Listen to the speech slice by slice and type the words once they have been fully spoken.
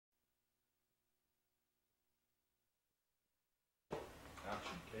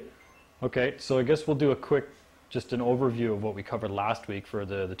Okay, so I guess we'll do a quick, just an overview of what we covered last week for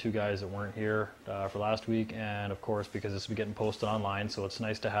the two guys that weren't here for last week, and of course because this will be getting posted online, so it's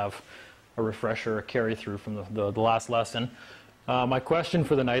nice to have a refresher, a carry through from the last lesson. My question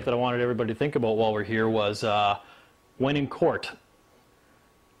for the night that I wanted everybody to think about while we're here was, when in court,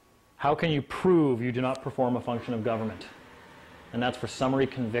 how can you prove you do not perform a function of government? And that's for summary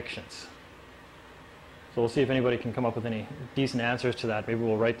convictions. So we'll see if anybody can come up with any decent answers to that. Maybe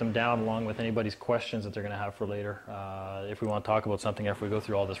we'll write them down along with anybody's questions that they're going to have for later, if we want to talk about something after we go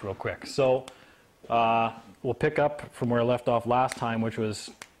through all this real quick. So we'll pick up from where I left off last time, which was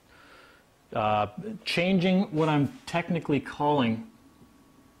changing what I'm technically calling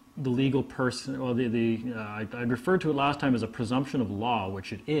the legal person. Well, I referred to it last time as a presumption of law,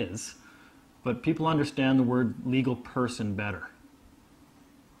 which it is, but people understand the word legal person better.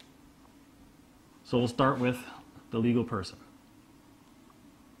 So we'll start with the legal person.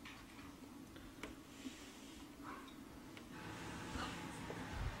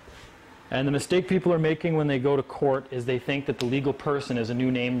 And the mistake people are making when they go to court is they think that the legal person is a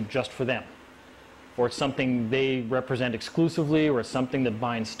new name just for them, or it's something they represent exclusively, or it's something that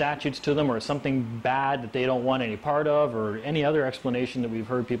binds statutes to them, or it's something bad that they don't want any part of, or any other explanation that we've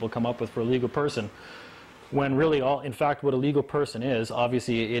heard people come up with for a legal person. When really, in fact, what a legal person is,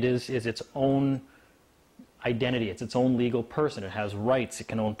 obviously, is its own identity. It's its own legal person. It has rights. It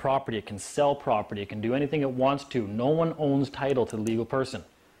can own property. It can sell property. It can do anything it wants to. No one owns title to the legal person.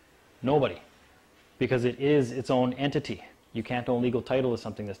 Nobody. Because it is its own entity. You can't own legal title to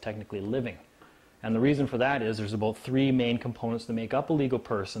something that's technically living. And the reason for that is there's about three main components that make up a legal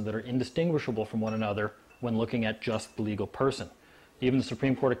person that are indistinguishable from one another when looking at just the legal person. Even the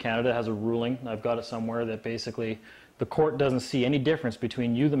Supreme Court of Canada has a ruling, I've got it somewhere, that basically the court doesn't see any difference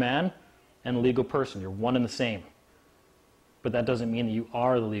between you, the man, and the legal person. You're one and the same. But that doesn't mean that you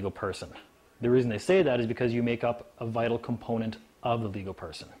are the legal person. The reason they say that is because you make up a vital component of the legal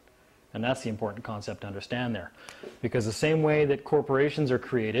person. And that's the important concept to understand there. Because the same way that corporations are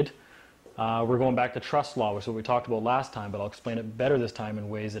created, we're going back to trust law, which is what we talked about last time, but I'll explain it better this time in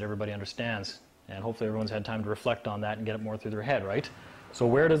ways that everybody understands. And hopefully everyone's had time to reflect on that and get it more through their head, right? So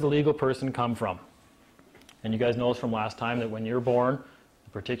where does the legal person come from? And you guys know from last time that when you're born,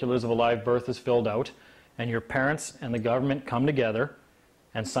 particulars of a live birth is filled out, and your parents and the government come together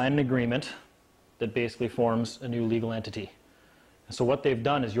and sign an agreement that basically forms a new legal entity. And so what they've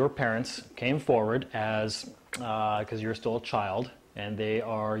done is your parents came forward as, because you're still a child, and they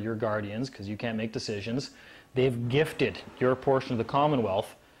are your guardians because you can't make decisions, they've gifted your portion of the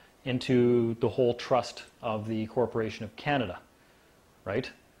Commonwealth into the whole trust of the Corporation of Canada, right?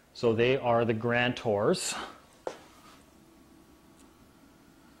 So they are the grantors.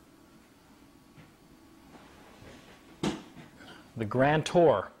 The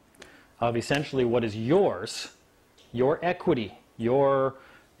grantor of essentially what is yours, your equity, your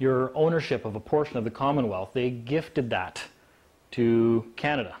ownership of a portion of the Commonwealth, they gifted that to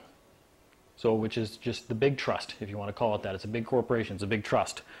Canada. So which is just the big trust, if you want to call it that. It's a big corporation, it's a big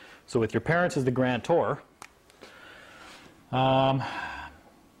trust. So with your parents as the grantor,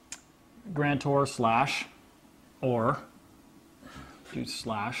 grantor slash or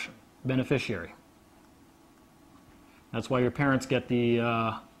slash beneficiary. That's why your parents get the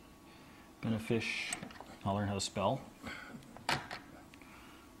I'll learn how to spell.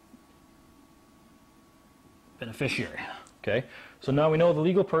 Beneficiary. Okay? So now we know the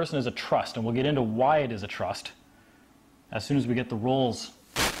legal person is a trust, and we'll get into why it is a trust as soon as we get the roles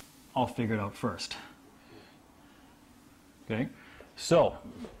all figured out first. Okay? So,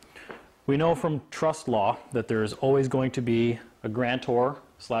 we know from trust law that there is always going to be a grantor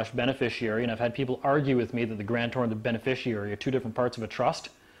slash beneficiary, and I've had people argue with me that the grantor and the beneficiary are two different parts of a trust.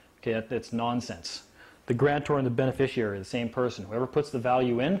 Okay, that's nonsense. The grantor and the beneficiary are the same person. Whoever puts the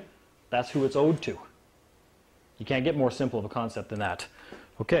value in, that's who it's owed to. You can't get more simple of a concept than that.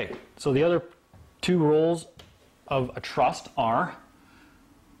 Okay, so the other two roles of a trust are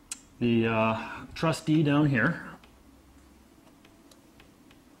the trustee down here,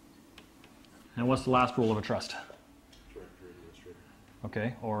 and what's the last role of a trust?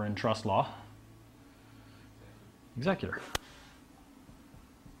 Okay, or in trust law, executor.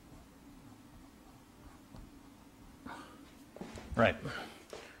 Right.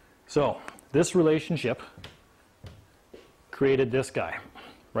 So, this relationship created this guy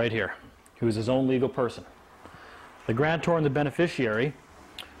right here, who is his own legal person. The grantor and the beneficiary,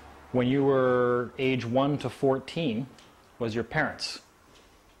 when you were age 1 to 14, was your parents.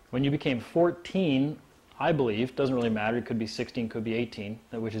 When you became 14, I believe, doesn't really matter, it could be 16, could be 18,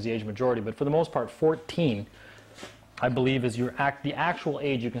 which is the age majority, but for the most part, 14 I believe, is the actual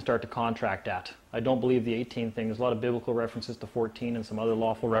age you can start to contract at. I don't believe the 18 thing. There's a lot of biblical references to 14 and some other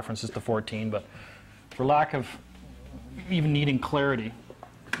lawful references to 14, but for lack of even needing clarity,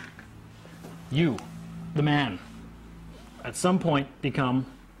 you, the man, at some point become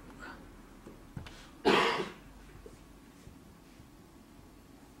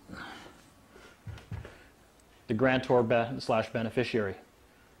the grantor slash beneficiary,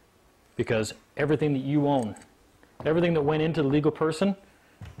 because everything that you own, everything that went into the legal person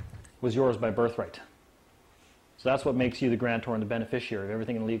was yours by birthright. So that's what makes you the grantor and the beneficiary of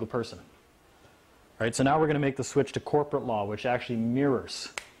everything in a legal person. All right, so now we're going to make the switch to corporate law, which actually mirrors.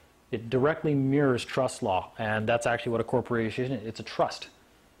 It directly mirrors trust law, and that's actually what a corporation is. It's a trust,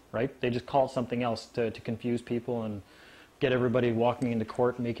 right? They just call it something else to confuse people and get everybody walking into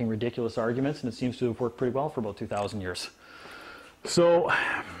court and making ridiculous arguments, and it seems to have worked pretty well for about 2,000 years. So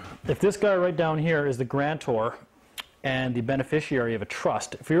if this guy right down here is the grantor and the beneficiary of a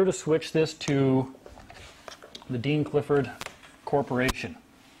trust, if we were to switch this to the Dean Clifford Corporation,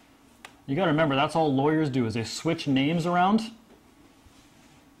 you got to remember that's all lawyers do is they switch names around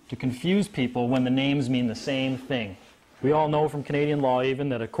to confuse people when the names mean the same thing. We all know from Canadian law even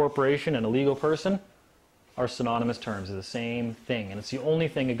that a corporation and a legal person are synonymous terms. They're the same thing, and it's the only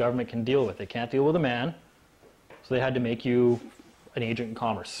thing a government can deal with. They can't deal with a man, so they had to make you an agent in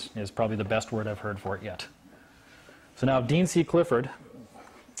commerce, is probably the best word I've heard for it yet. So now Dean C. Clifford,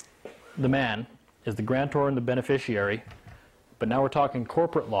 the man, is the grantor and the beneficiary, but now we're talking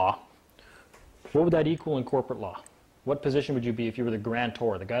corporate law. What would that equal in corporate law? What position would you be if you were the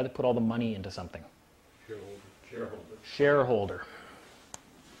grantor, the guy that put all the money into something? Shareholder.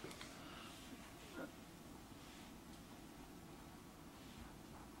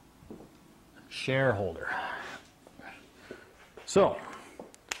 Shareholder. So,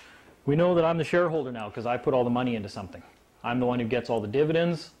 we know that I'm the shareholder now because I put all the money into something. I'm the one who gets all the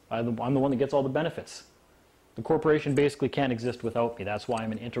dividends. I'm the one that gets all the benefits. The corporation basically can't exist without me. That's why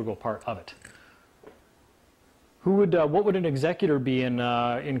I'm an integral part of it. What would an executor be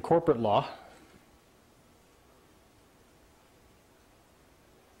in corporate law?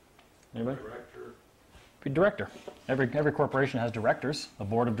 Anybody? Director. Be director. Every corporation has directors, a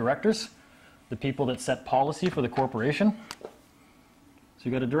board of directors, the people that set policy for the corporation. So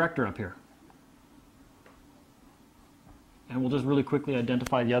you got a director up here. And we'll just really quickly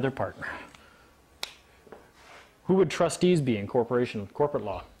identify the other part. Who would trustees be in corporate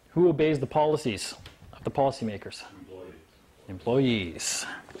law? Who obeys the policies of the policymakers? Employees.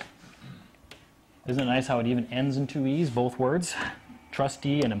 Isn't it nice how it even ends in two E's, both words?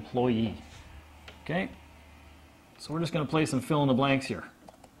 Trustee and employee. Okay? So we're just going to play some fill in the blanks here.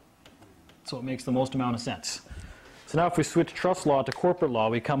 So it makes the most amount of sense. So now if we switch trust law to corporate law,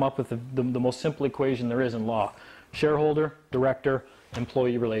 we come up with the most simple equation there is in law. Shareholder, director,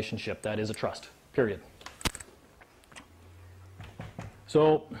 employee relationship. That is a trust. Period.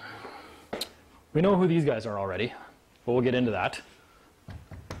 So we know who these guys are already, but we'll get into that.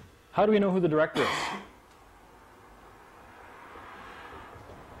 How do we know who the director is?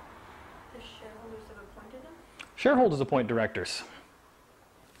 The shareholders have appointed them? Shareholders appoint directors.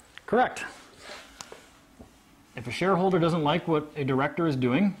 Correct. If a shareholder doesn't like what a director is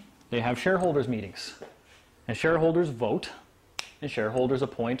doing, they have shareholders meetings. And shareholders vote, and shareholders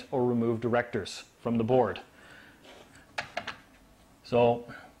appoint or remove directors from the board. So,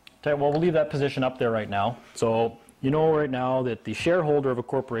 we'll leave that position up there right now. So, you know right now that the shareholder of a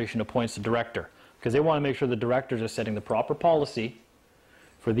corporation appoints the director, because they want to make sure the directors are setting the proper policy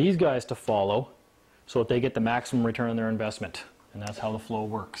for these guys to follow so that they get the maximum return on their investment. And that's how the flow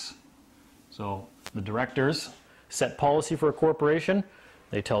works. So, the directors set policy for a corporation.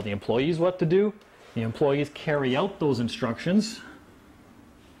 They tell the employees what to do. The employees carry out those instructions.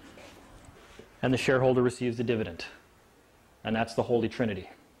 And the shareholder receives the dividend. And that's the Holy Trinity.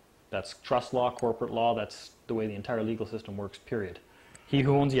 That's trust law, corporate law. That's the way the entire legal system works, period. He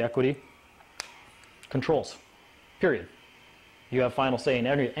who owns the equity controls, period. You have final say in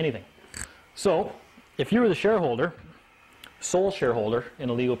anything. So, if you were the shareholder, sole shareholder in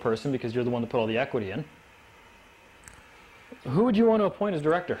a legal person, because you're the one that put all the equity in, who would you want to appoint as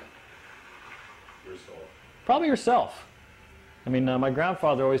director? Yourself. Probably yourself. I mean, my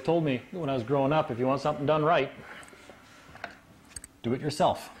grandfather always told me when I was growing up, if you want something done right, do it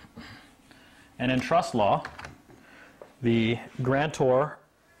yourself. And in trust law, the grantor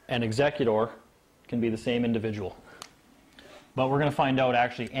and executor can be the same individual. But we're going to find out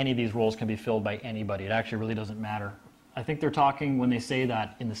actually any of these roles can be filled by anybody. It actually really doesn't matter. I think they're talking when they say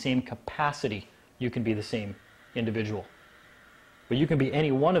that in the same capacity, you can be the same individual. But you can be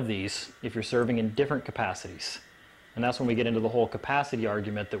any one of these if you're serving in different capacities. And that's when we get into the whole capacity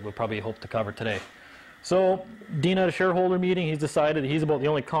argument that we'll probably hope to cover today. So Dean at a shareholder meeting, he's decided that he's about the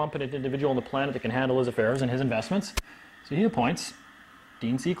only competent individual on the planet that can handle his affairs and his investments. So he appoints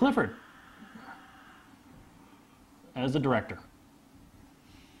Dean C. Clifford as the director.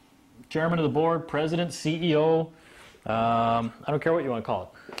 Chairman of the board, president, CEO, I don't care what you want to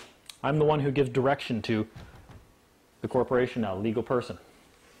call it. I'm the one who gives direction to the corporation now, legal person.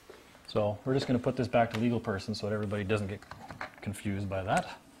 So we're just going to put this back to legal person so that everybody doesn't get confused by that.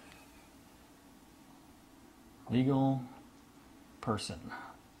 Legal person.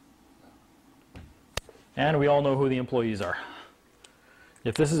 And we all know who the employees are.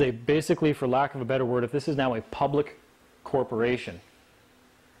 If this is basically, for lack of a better word, if this is now a public corporation,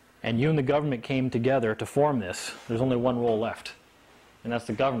 and you and the government came together to form this, there's only one role left, and that's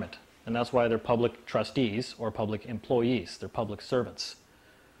the government. And that's why they're public trustees or public employees. They're public servants.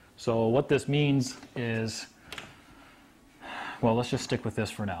 So what this means is, well, let's just stick with this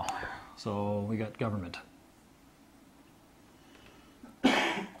for now. So we got government.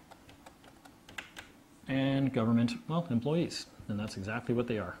 And government, well, employees. And that's exactly what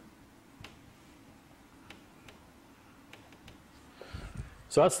they are.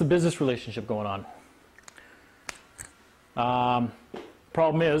 So that's the business relationship going on.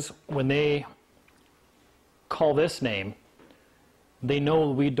 Problem is, when they call this name, they know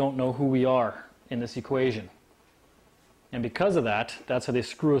we don't know who we are in this equation. And because of that, that's how they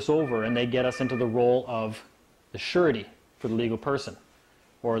screw us over and they get us into the role of the surety for the legal person,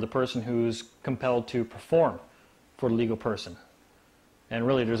 or the person who's compelled to perform for the legal person. And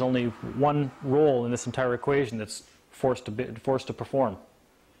really, there's only one role in this entire equation that's forced to perform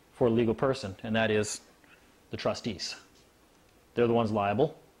for a legal person, and that is the trustees. They're the ones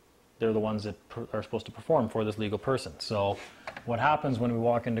liable. They're the ones that are supposed to perform for this legal person. So what happens when we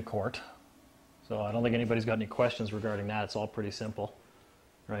walk into court? So I don't think anybody's got any questions regarding that. It's all pretty simple,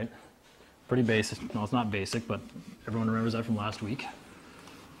 right? Pretty basic. No, it's not basic, but everyone remembers that from last week.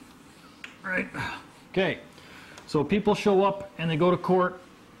 Right. Okay. So people show up and they go to court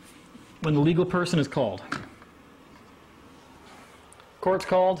when the legal person is called. Court's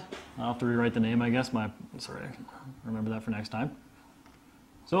called. I'll have to rewrite the name, I guess. Sorry, remember that for next time.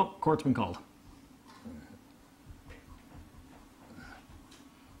 So, court's been called.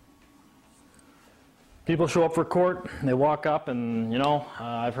 People show up for court, they walk up and,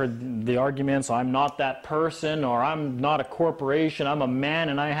 I've heard the arguments, I'm not that person, or I'm not a corporation, I'm a man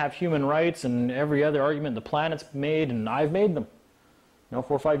and I have human rights, and every other argument the planet's made and I've made them. 4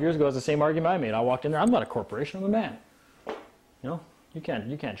 or 5 years ago, it was the same argument I made. I walked in there, I'm not a corporation, I'm a man. You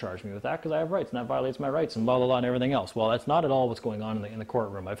can't charge me with that because I have rights and that violates my rights and blah, blah, blah, and everything else. Well, that's not at all what's going on in the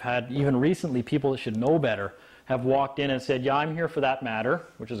courtroom. I've had, even recently, people that should know better have walked in and said, yeah, I'm here for that matter,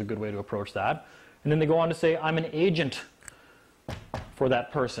 which is a good way to approach that. And then they go on to say, I'm an agent for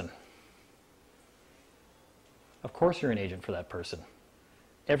that person. Of course you're an agent for that person.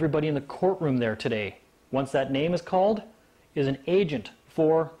 Everybody in the courtroom there today, once that name is called, is an agent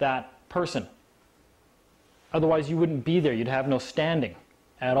for that person. Otherwise, you wouldn't be there. You'd have no standing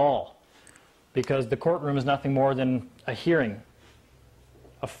at all. Because the courtroom is nothing more than a hearing,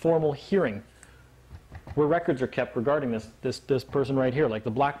 a formal hearing, where records are kept regarding this person right here, like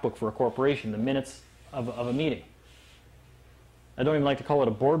the black book for a corporation, the minutes of a meeting. I don't even like to call it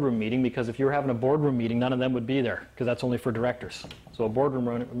a boardroom meeting, because if you were having a boardroom meeting, none of them would be there, because that's only for directors. So a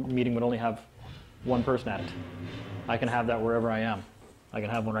boardroom meeting would only have one person at it. I can have that wherever I am. I can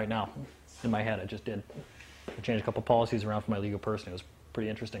have one right now. In my head, I just did. I changed a couple policies around for my legal person. It was pretty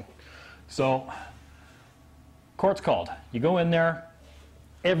interesting. So, court's called. You go in there.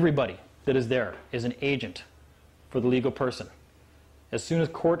 Everybody that is there is an agent for the legal person. As soon as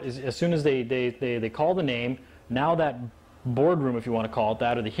they call the name, now that boardroom, if you want to call it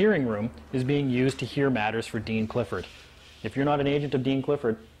that, or the hearing room, is being used to hear matters for Dean Clifford. If you're not an agent of Dean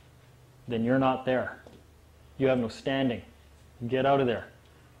Clifford, then you're not there. You have no standing. Get out of there.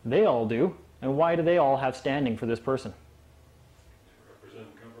 They all do. And why do they all have standing for this person? They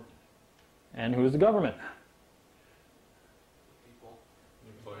represent government. And who's the government? People.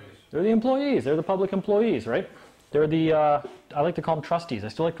 Employees. They're the employees. They're the public employees, right? They're the, I like to call them trustees. I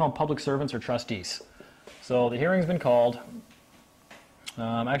still like to call them public servants or trustees. So the hearing's been called.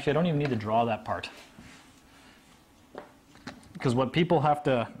 Actually, I don't even need to draw that part. Because what people have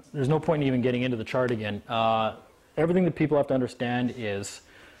to, there's no point in even getting into the chart again. Everything that people have to understand is,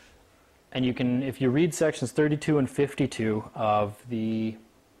 and you can, if you read sections 32 and 52 of the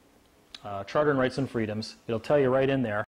Charter on Rights and Freedoms, it'll tell you right in there